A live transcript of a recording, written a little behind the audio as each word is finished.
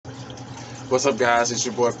What's up, guys? It's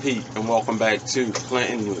your boy Pete, and welcome back to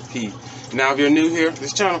Planting with Pete. Now, if you're new here,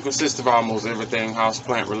 this channel consists of almost everything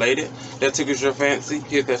houseplant related that tickles your fancy.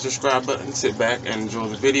 Hit that subscribe button, sit back, and enjoy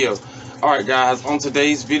the video. Alright, guys, on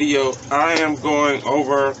today's video, I am going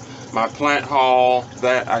over my plant haul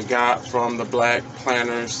that I got from the Black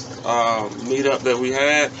Planters meetup that we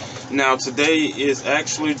had. Now, today is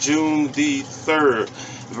actually June the 3rd.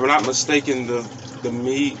 If I'm not mistaken, the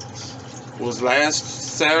meet was last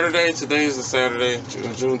Saturday. Today is a Saturday,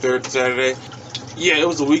 June 3rd, Saturday. Yeah, it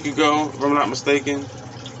was a week ago, if I'm not mistaken.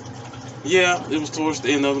 Yeah, it was towards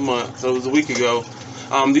the end of the month, so it was a week ago.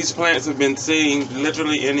 These plants have been sitting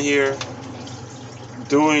literally in here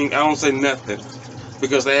doing, I don't say nothing,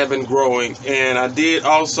 because they have been growing. And I did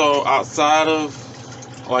also, outside of,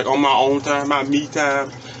 like on my own time, my me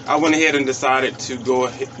time, I went ahead and decided to go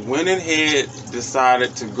ahead,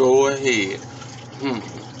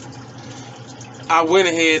 I went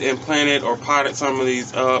ahead and planted or potted some of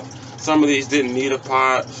these up. Some of these didn't need a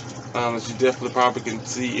pot, as you definitely probably can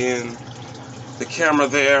see in the camera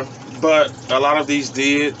there. But a lot of these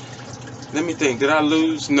did. Let me think, did I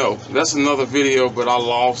lose? No, that's another video, but I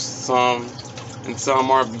lost some. And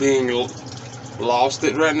some are being lost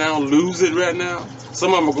it right now, lose it right now.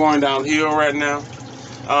 Some of them are going downhill right now.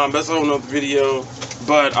 That's a whole nother video.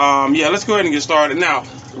 But yeah, let's go ahead and get started. Now,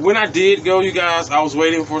 when I did go, you guys, I was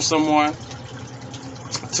waiting for someone.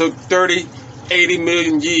 Took 30, 80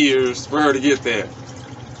 million years for her to get there.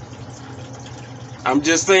 I'm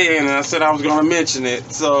just saying, and I said I was going to mention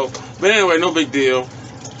it. So, but anyway, no big deal.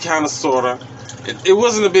 Kind of, sort of. It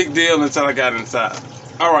wasn't a big deal until I got inside.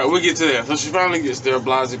 Alright, we'll get to that. So she finally gets there,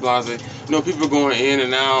 blase. You know, people going in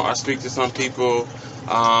and out. I speak to some people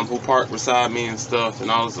who park beside me and stuff and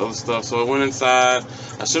all this other stuff. So I went inside.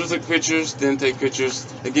 I should have took pictures, didn't take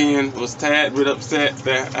pictures. Again, was tad bit upset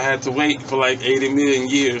that I had to wait for like 80 million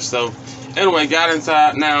years. So anyway, got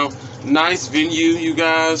inside. Now, nice venue, you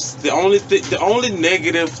guys. The only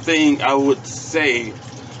negative thing I would say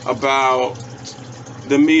about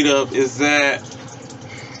the meetup is that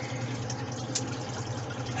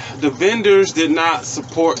the vendors did not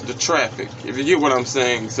support the traffic, if you get what I'm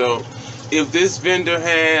saying. So if this vendor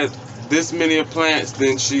had this many plants,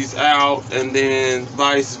 then she's out, and then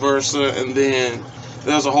vice versa, and then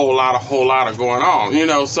there's a whole lot of going on, you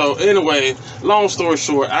know. So anyway, long story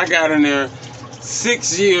short, I got in there.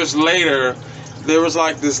 6 years later, there was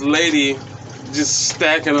like this lady just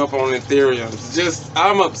stacking up on Ethereums. Just,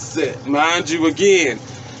 I'm upset. Mind you, again,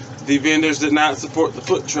 the vendors did not support the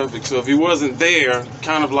foot traffic. So if he wasn't there,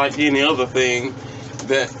 kind of like any other thing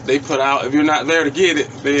that they put out, if you're not there to get it,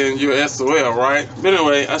 then you're SOL, right? But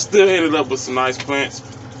anyway, I still ended up with some nice plants.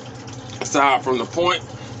 Aside from the point,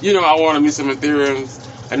 you know, I wanted me some Ethereums.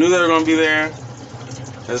 I knew they were going to be there.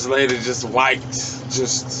 This lady just wiped,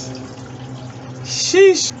 just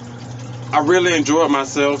sheesh. I really enjoyed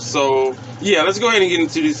myself. So yeah, let's go ahead and get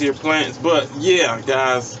into these here plants. But yeah,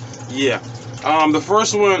 guys, yeah. The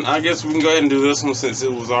first one, I guess we can go ahead and do this one since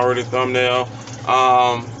it was already a thumbnail.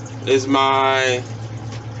 Is my,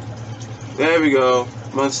 there we go,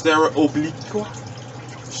 Monstera obliqua.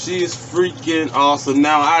 She is freaking awesome.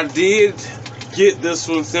 Now, I did get this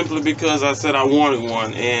one simply because I said I wanted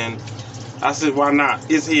one, and I said, why not?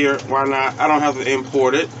 It's here, why not? I don't have to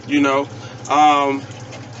import it, you know.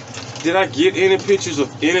 Did I get any pictures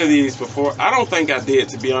of any of these before? I don't think I did,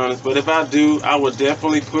 to be honest. But if I do, I would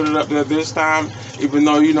definitely put it up there this time. Even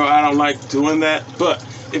though, you know, I don't like doing that. But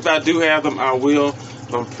if I do have them, I will.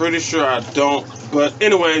 I'm pretty sure I don't. But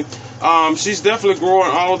anyway, she's definitely growing.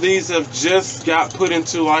 All of these have just got put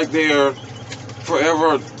into like their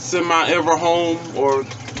forever, semi-ever home, or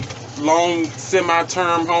long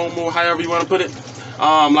semi-term home, or however you want to put it.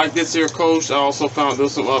 Like this here coach, I also found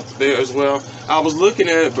this one up there as well. I was looking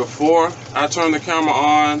at it before I turned the camera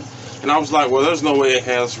on, and I was like, well, there's no way it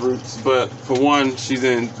has roots. But for one, she's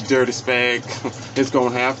in dirty spag. It's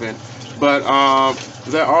gonna happen. But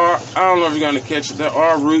there are, I don't know if you're gonna catch it, there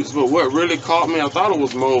are roots. But what really caught me, I thought it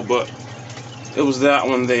was mold, but it was that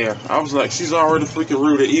one there. I was like, she's already freaking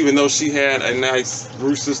rooted, even though she had a nice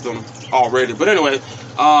root system already. But anyway,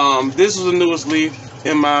 this was the newest leaf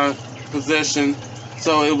in my possession.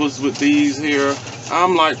 So it was with these here.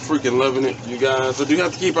 I'm like freaking loving it, you guys. I do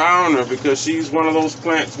have to keep an eye on her because she's one of those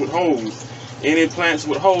plants with holes. Any plants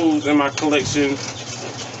with holes in my collection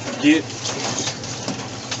get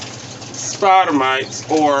spider mites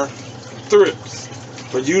or thrips.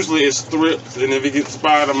 But usually it's thrips, and if it gets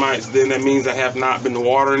spider mites, then that means I have not been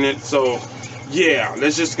watering it. So yeah,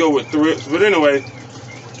 let's just go with thrips. But anyway,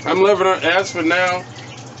 I'm loving her. As for now,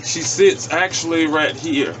 she sits actually right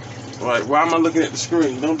here. Right, why am I looking at the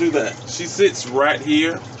screen? Don't do that. She sits right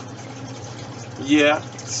here. Yeah,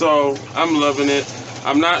 so I'm loving it.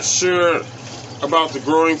 I'm not sure about the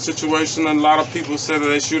growing situation. A lot of people say that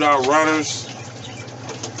they shoot out runners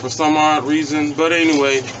for some odd reason. But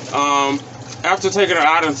anyway, after taking her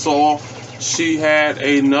out in soil, she had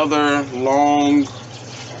another long,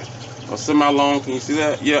 or semi-long, can you see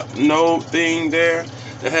that? Yep, node thing there.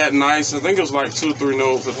 It had nice, I think it was like 2 or 3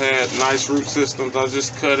 nodes that had nice root systems. I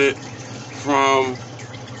just cut it from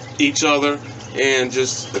each other and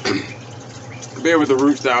just buried the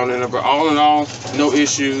roots down in it. But all in all, no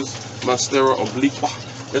issues. Monstera obliqua.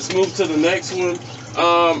 Let's move to the next one.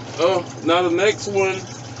 Now the next one,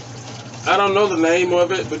 I don't know the name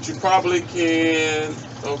of it, but you probably can.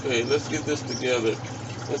 Okay, let's get this together.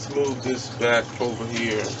 Let's move this back over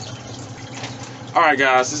here. Alright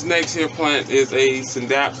guys, this next here plant is a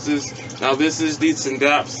Scindapsus. Now this is the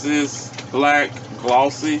Scindapsus Black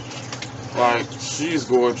Glossy. Like, she's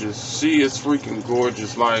gorgeous. She is freaking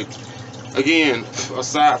gorgeous. Like, again,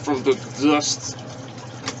 aside from the dust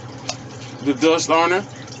on her,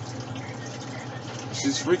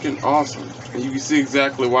 she's freaking awesome. And you can see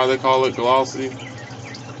exactly why they call it glossy.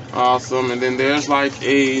 Awesome. And then there's like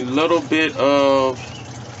a little bit of,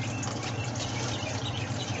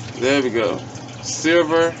 there we go,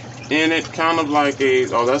 silver in it, kind of like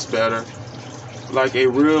a, oh that's better, like a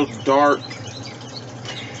real dark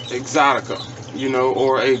Exotica, you know,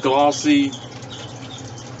 or a glossy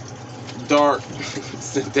dark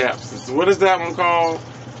Scindapsus. What is that one called?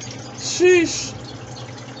 Sheesh.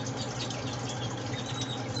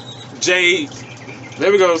 Jade.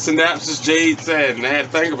 There we go, Scindapsus Jade Satin. I had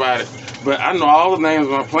to think about it. But I know all the names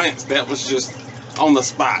of my plants. That was just on the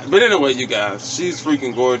spot. But anyway, you guys, she's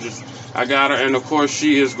freaking gorgeous. I got her, and of course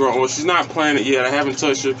she is growing. Well, she's not planted yet. I haven't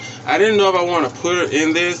touched her. I didn't know if I want to put her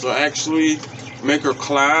in this or actually make her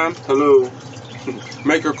climb. Hello.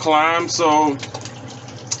 Make her climb. So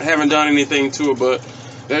I haven't done anything to her, but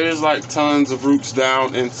there is like tons of roots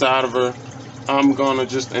down inside of her. I'm gonna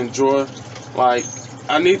just enjoy. Like,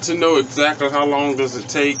 I need to know exactly how long does it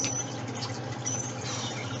take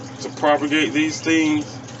to propagate these things.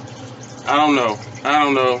 I don't know.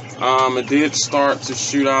 It did start to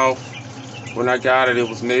shoot off when I got it. It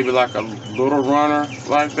was maybe like a little runner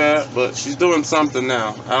like that, but she's doing something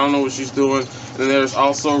now. I don't know what she's doing. And there's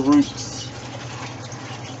also roots.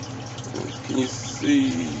 Can you see?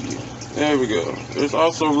 There we go. There's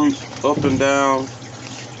also roots up and down.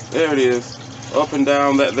 There it is. Up and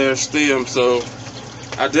down that there stem. So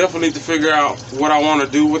I definitely need to figure out what I want to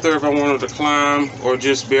do with her. If I want her to climb or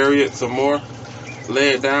just bury it some more. Lay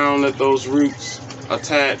it down, let those roots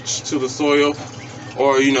attach to the soil,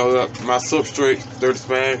 or you know, my substrate, dirty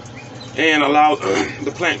bag, and allow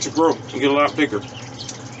the plant to grow and get a lot bigger.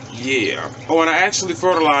 Yeah. Oh, and I actually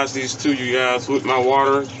fertilized these two, you guys, with my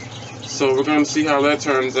water. So we're gonna see how that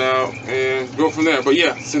turns out and go from there. But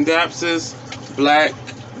yeah, Scindapsus Black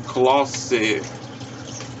Glossy.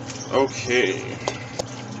 Okay.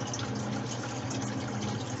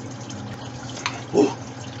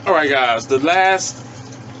 Alright guys, the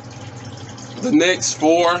next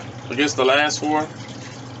 4, I guess the last 4,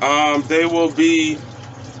 they will be,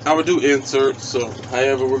 I would do inserts, so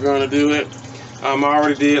however we're going to do it. I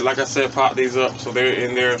already did, like I said, pop these up, so they're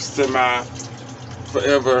in their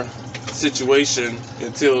semi-forever situation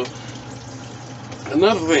until,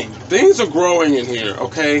 another thing, things are growing in here,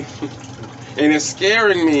 okay? And it's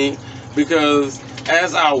scaring me because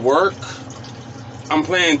as I work, I'm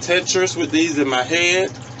playing Tetris with these in my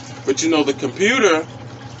head, but you know, the computer,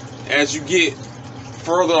 as you get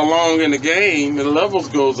further along in the game and the levels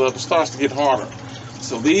goes up, it starts to get harder.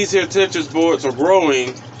 So these here Tetris boards are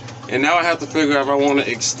growing, and now I have to figure out if I want to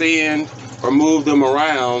extend or move them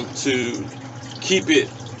around to keep it.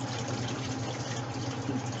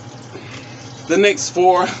 The next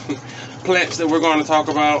 4 plants that we're going to talk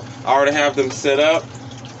about, I already have them set up.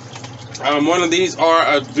 One of these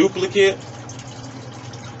are a duplicate.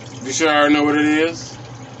 You sure I already know what it is?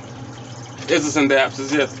 It's a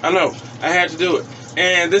Scindapsus, yes. I know. I had to do it.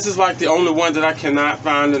 And this is like the only one that I cannot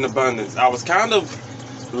find in abundance. I was kind of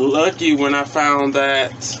lucky when I found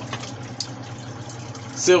that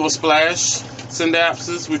Silver Splash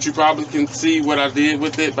Scindapsus, which you probably can see what I did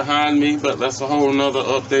with it behind me, but that's a whole nother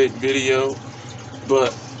update video.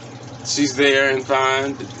 But she's there and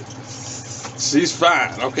fine. She's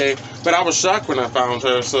fine, okay? But I was shocked when I found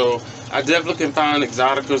her, so I definitely can find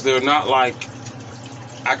Exoticas. They're not like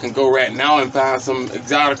I can go right now and find some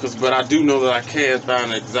Exoticas, but I do know that I can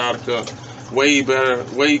find an Exotica way better,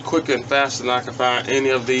 way quicker and faster than I can find any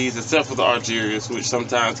of these, except for the Argerias, which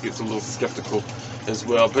sometimes gets a little skeptical as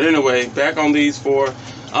well. But anyway, back on these 4.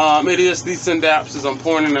 It is the Synapses. I'm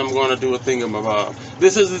pointing. I'm going to do a thingamabob.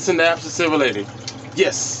 This is the Synapses Silver Lady.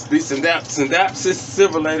 Yes, the Synapses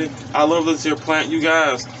Silver Lady. I love this here plant, you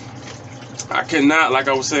guys. I cannot, like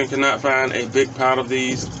I was saying, cannot find a big pot of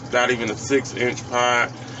these. Not even a 6-inch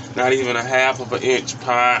pot. Not even a half of an inch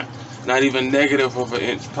pot. Not even negative of an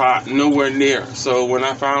inch pot. Nowhere near. So when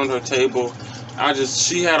I found her table,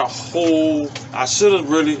 she had a whole. I should have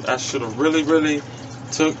really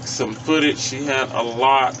took some footage. She had a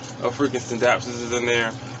lot of freaking Synapses in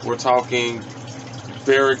there. We're talking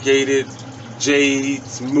variegated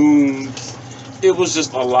jades, moons. It was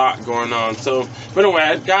just a lot going on. So, but anyway,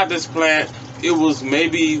 I got this plant. It was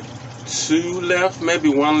maybe 2 left, maybe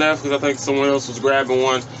 1 left, because I think someone else was grabbing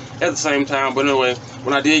one at the same time. But anyway,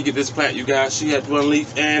 when I did get this plant, you guys, she had 1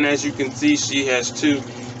 leaf, and as you can see, she has 2,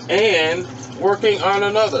 and working on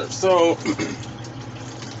another. So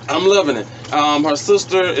I'm loving it. Her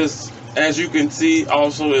sister is, as you can see,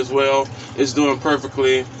 also as well, is doing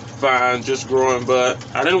perfectly fine, just growing. But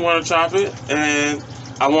I didn't want to chop it, and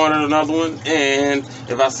I wanted another one, and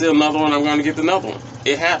if I see another one, I'm going to get another one.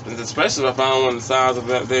 It happens, especially if I find one the size of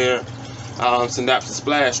that there Synapses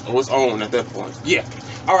Splash, or its own at that point. Yeah.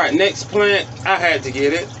 Alright, next plant, I had to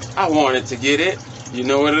get it. I wanted to get it. You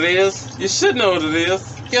know what it is? You should know what it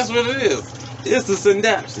is. Guess what it is? It's the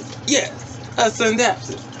Synapses. Yes, a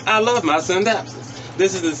Synapses. I love my Synapses.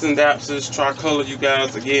 This is the Synapses tricolor, you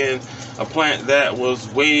guys. Again, a plant that was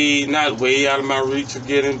not way out of my reach of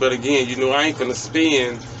getting, but again, you know, I ain't gonna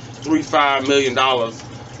spend $3-5 million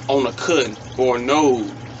on a cut or a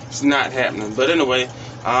node. It's not happening. But anyway,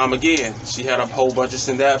 again, she had a whole bunch of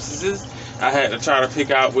Synapses. I had to try to pick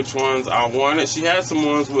out which ones I wanted. She had some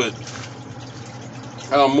ones with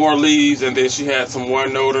more leaves, and then she had some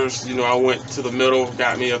 1-noders. You know, I went to the middle,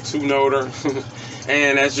 got me a 2-noder.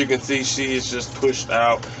 And as you can see, she is just pushed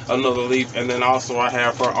out another leaf. And then also I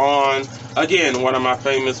have her on, again, one of my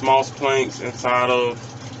famous moss planks inside of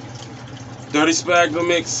Dirty Sphagnum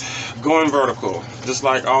Mix, going vertical. Just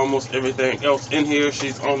like almost everything else in here,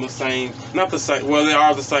 she's on the same, not the same, well, they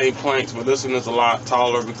are the same planks, but this one is a lot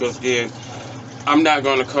taller because, again, I'm not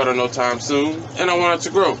going to cut her no time soon, and I want it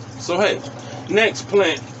to grow. So, hey, next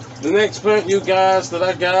plant. The next plant, you guys, that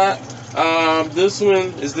I got, this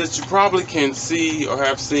one is that you probably can see or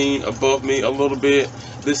have seen above me a little bit.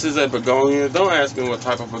 This is a begonia. Don't ask me what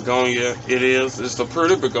type of begonia it is. It's a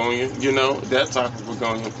pretty begonia, you know, that type of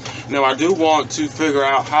begonia. Now, I do want to figure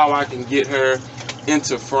out how I can get her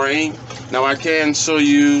into frame. Now, I can show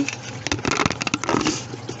you,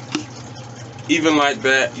 even like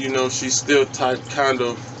that, you know, she's still kind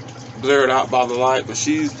of blurred out by the light, but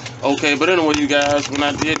she's okay. But anyway, you guys, when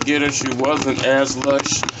I did get her, she wasn't as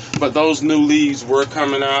lush, but those new leaves were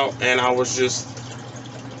coming out, and I was just,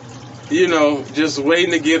 you know, just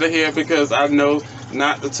waiting to get her here because I know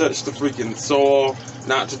not to touch the freaking soil,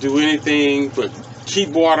 not to do anything but keep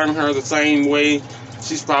watering her the same way.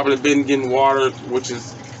 She's probably been getting watered, which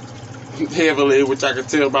is heavily, which I can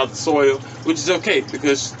tell about the soil, which is okay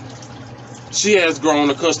because she has grown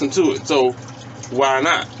accustomed to it. So why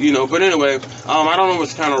not, you know? But anyway, I don't know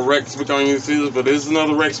which kind of Rex begonia this is, but this is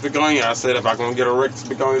another Rex begonia. I said if I'm gonna get a Rex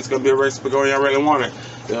begonia, it's gonna be a Rex begonia I really wanted.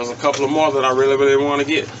 There's a couple of more that I really want to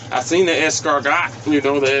get. I seen the escargot, you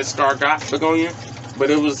know, the escargot begonia, but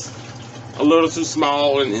it was a little too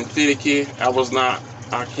small and finicky.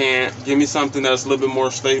 I can't. Give me something that's a little bit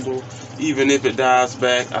more stable. Even if it dies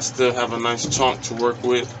back, I still have a nice chunk to work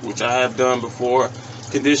with, which I have done before.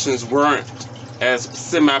 Conditions weren't as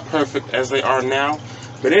semi-perfect as they are now.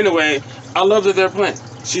 But anyway, I love that they're planting.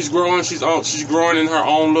 She's growing. She's growing in her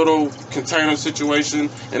own little container situation.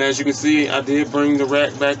 And as you can see, I did bring the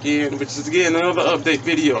rack back in, which is again another update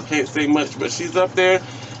video. I can't say much, but she's up there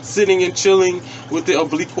sitting and chilling with the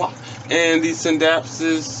obliqua and the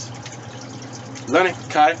Synapses Lenny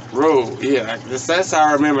Cairo. Yeah, that's how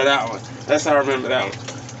I remember that one. That's how I remember that one.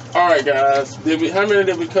 All right, guys. How many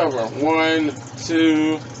did we cover? 1,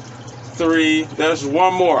 2, 3. There's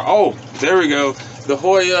one more. Oh, there we go. The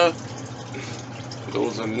Hoya.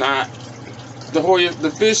 Those are not the Hoya. The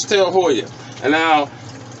fishtail Hoya. And now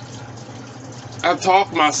I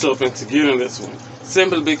talked myself into getting this one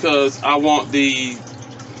simply because I want the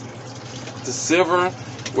silver.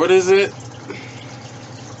 What is it?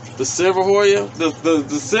 The silver Hoya. The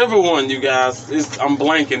silver one, you guys. I'm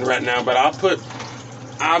blanking right now, but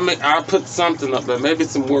I'll put something up there, maybe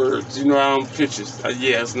some words, you know, on pictures.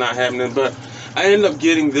 Yeah, it's not happening, but I ended up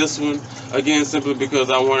getting this one again simply because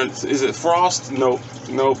I wanted. Is it Frost? Nope.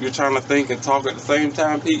 You're trying to think and talk at the same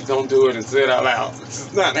time, Pete. Don't do it and say it out loud.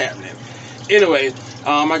 It's not happening. Anyway,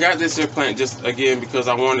 I got this here plant just again because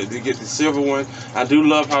I wanted to get the silver one. I do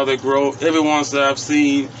love how they grow. Every ones that I've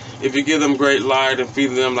seen, if you give them great light and feed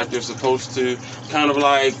them like they're supposed to, kind of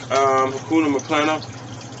like Hakuna Matata.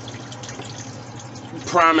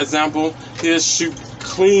 Prime example, his shoot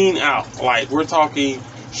clean out. Like we're talking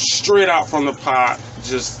straight out from the pot,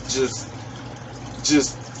 just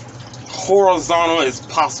horizontal as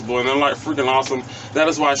possible, and they're like freaking awesome. That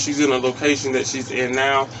is why she's in the location that she's in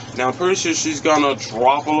now. Now I'm pretty sure she's gonna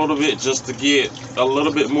drop a little bit just to get a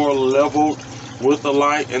little bit more leveled with the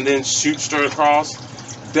light and then shoot straight across.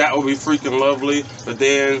 That would be freaking lovely. But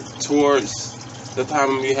then towards the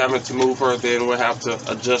time of me having to move her, then we'll have to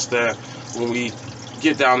adjust that when we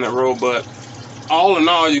get down that road. But all in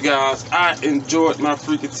all, you guys, I enjoyed my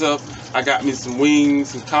freaking self. I got me some wings,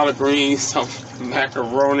 some collard greens, some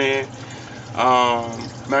macaroni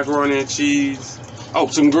and cheese. Oh,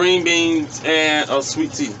 some green beans and a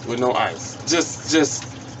sweet tea with no ice. Just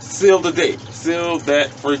seal the day. Seal that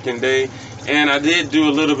freaking day. And I did do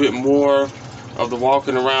a little bit more of the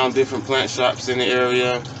walking around different plant shops in the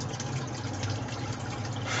area.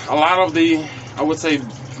 A lot of the, I would say,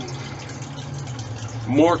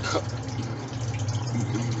 more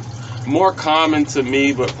common to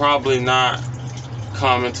me, but probably not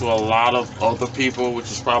common to a lot of other people, which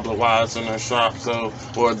is probably why it's in their shop,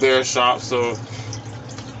 or their shop. So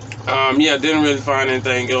yeah, didn't really find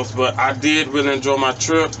anything else, but I did really enjoy my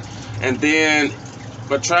trip. And then,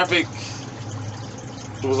 but traffic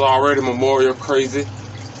was already Memorial crazy,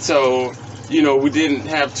 so you know, we didn't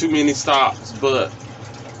have too many stops, but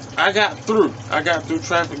I got through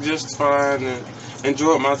traffic just fine and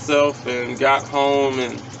enjoyed myself, and got home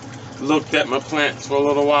and looked at my plants for a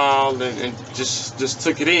little while, and just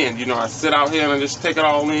took it in. You know, I sit out here and I just take it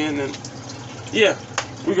all in, and yeah,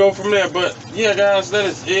 we go from there. But yeah, guys, that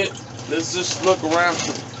is it. Let's just look around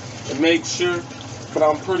and make sure, but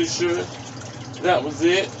I'm pretty sure that was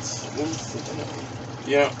it. Let me see.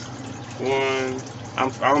 Yeah, one.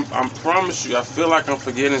 I'm promise you, I feel like I'm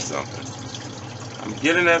forgetting something. I'm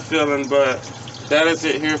getting that feeling, but that is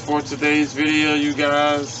it here for today's video, you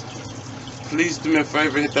guys. Please do me a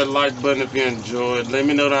favor, hit that like button if you enjoyed. Let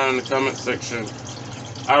me know down in the comment section,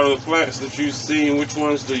 out of the plants that you've seen, which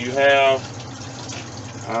ones do you have,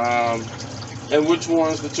 and which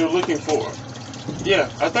ones that you're looking for. Yeah,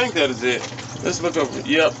 I think that is it. Let's look over.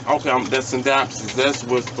 Yep, okay, that's Synapses. That's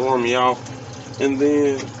what's throwing me off. And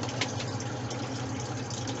then,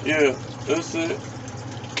 yeah, that's it.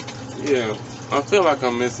 Yeah, I feel like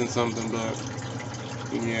I'm missing something, but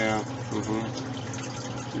yeah.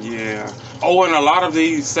 Yeah. Oh, and a lot of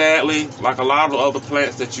these, sadly, like a lot of other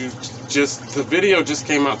plants that the video just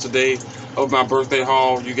came out today of my birthday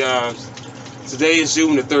haul, you guys. Today is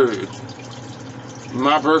June the 3rd.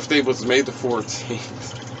 My birthday was May the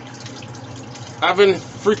 14th. I've been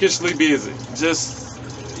freakishly busy.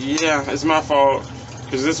 Yeah, it's my fault,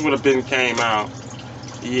 because this would have been came out.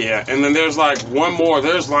 Yeah, and then there's like one more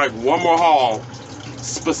haul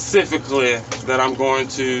specifically that I'm going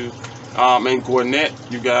to in Gwinnett,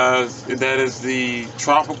 you guys. That is the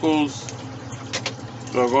tropicals.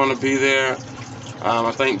 They're going to be there.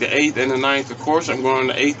 I think the 8th and the 9th. Of course, I'm going on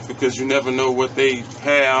the 8th because you never know what they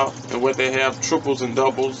have and what they have, triples and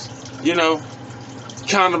doubles. You know,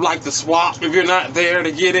 kind of like the swap. If you're not there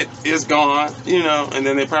to get it, it's gone. You know, and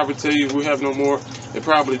then they probably tell you we have no more. They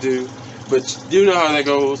probably do, but you know how that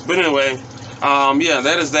goes. But anyway, yeah,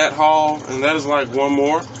 that is that haul, and that is like one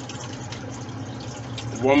more,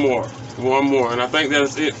 and I think that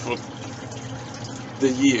is it for the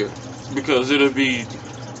year, because it'll be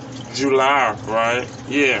July, right?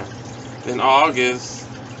 Yeah. In August,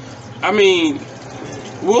 I mean,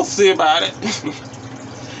 we'll see about it.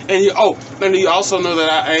 And you also know that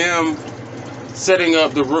I am setting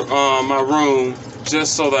up my room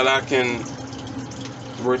just so that I can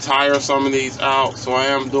retire some of these out. So I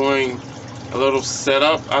am doing a little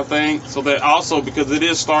setup, I think, so that also, because it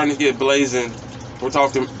is starting to get blazing. We're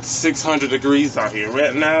talking 600 degrees out here.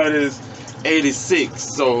 Right now it is 86.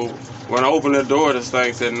 So when I open the door, this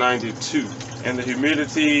thing's at 92. And the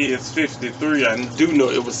humidity is 53. I do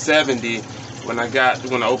know it was 70 when I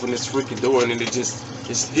opened this freaking door, and then it just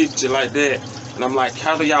hit you like that. And I'm like,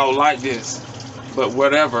 how do y'all like this? But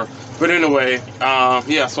whatever. But anyway,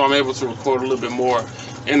 yeah, so I'm able to record a little bit more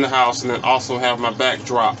in the house, and then also have my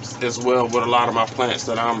backdrops as well with a lot of my plants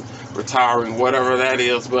that I'm retiring, whatever that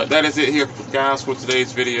is. But that is it here, guys, for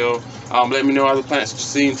today's video. Let me know other plants that you've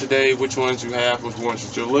seen today, which ones you have, which ones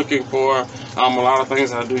that you're looking for. A lot of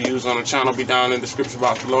things I do use on the channel be down in the description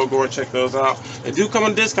box below. Go and check those out. They do come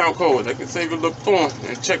in discount code. They can save you a little coin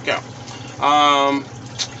and check out.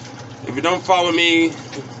 If you don't follow me,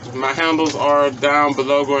 My handles are down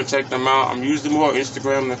below. Go and check them out. I'm usually more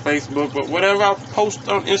Instagram than Facebook, but whatever I post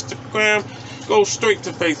on Instagram, go straight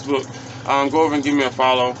to Facebook. Go over and give me a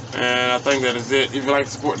follow, and I think that is it. If you like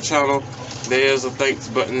to support the channel, there's a thanks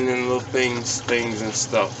button and little things and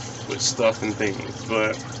stuff with stuff and things.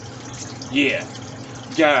 But yeah,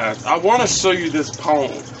 guys, I want to show you this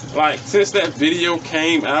poem. Like, since that video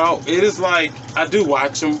came out, it is like, I do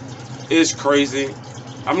watch them. It's crazy.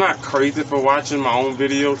 I'm not crazy for watching my own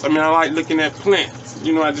videos. I mean, I like looking at plants.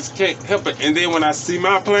 You know, I just can't help it. And then when I see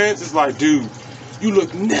my plants, it's like, dude, you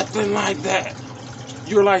look nothing like that.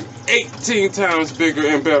 You're like 18 times bigger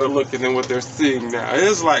and better looking than what they're seeing now.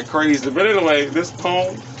 It's like crazy. But anyway, this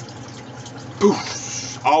poem,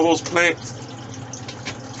 boosh, all those plants,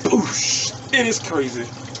 boosh, it is crazy.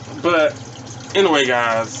 But anyway,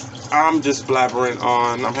 guys, I'm just blabbering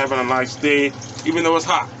on. I'm having a nice day, even though it's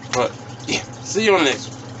hot. But yeah, see you on the next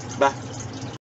one.